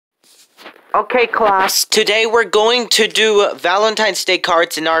Okay, class. Today we're going to do Valentine's Day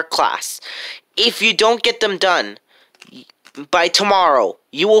cards in our class. If you don't get them done by tomorrow,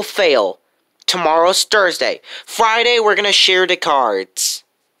 you will fail. Tomorrow's Thursday. Friday, we're going to share the cards.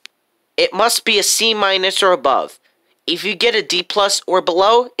 It must be a C- or above. If you get a D+ or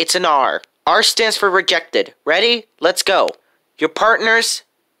below, it's an R. R stands for rejected. Ready? Let's go. Your partners.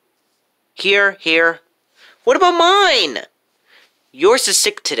 Here. What about mine? Yours is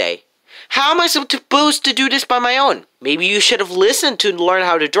sick today. How am I supposed to do this by my own? Maybe you should have listened to learn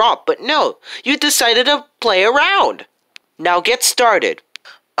how to draw, but no, you decided to play around. Now get started.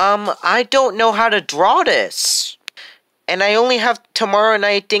 I don't know how to draw this. And I only have tomorrow and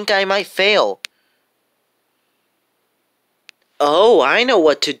I think I might fail. Oh, I know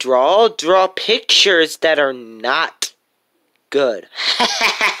what to draw. Draw pictures that are not good.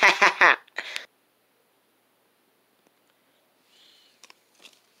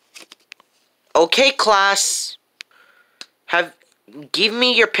 Okay, class. Give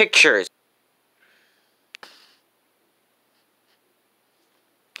me your pictures.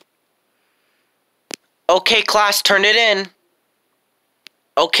 Okay, class, turn it in.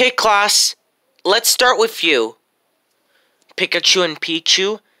 Okay, class. Let's start with you. Pikachu and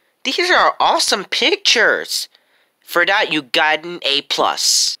Pichu. These are awesome pictures. For that, you got an A+.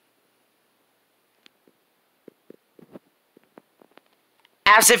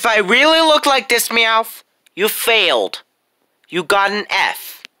 As if I really look like this, Meowth. You failed. You got an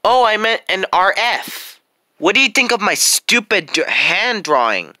F. Oh, I meant an RF. What do you think of my stupid hand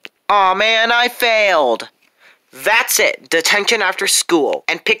drawing? Aw, man, I failed. That's it. Detention after school.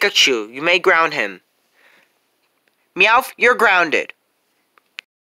 And Pikachu, you may ground him. Meowth, you're grounded.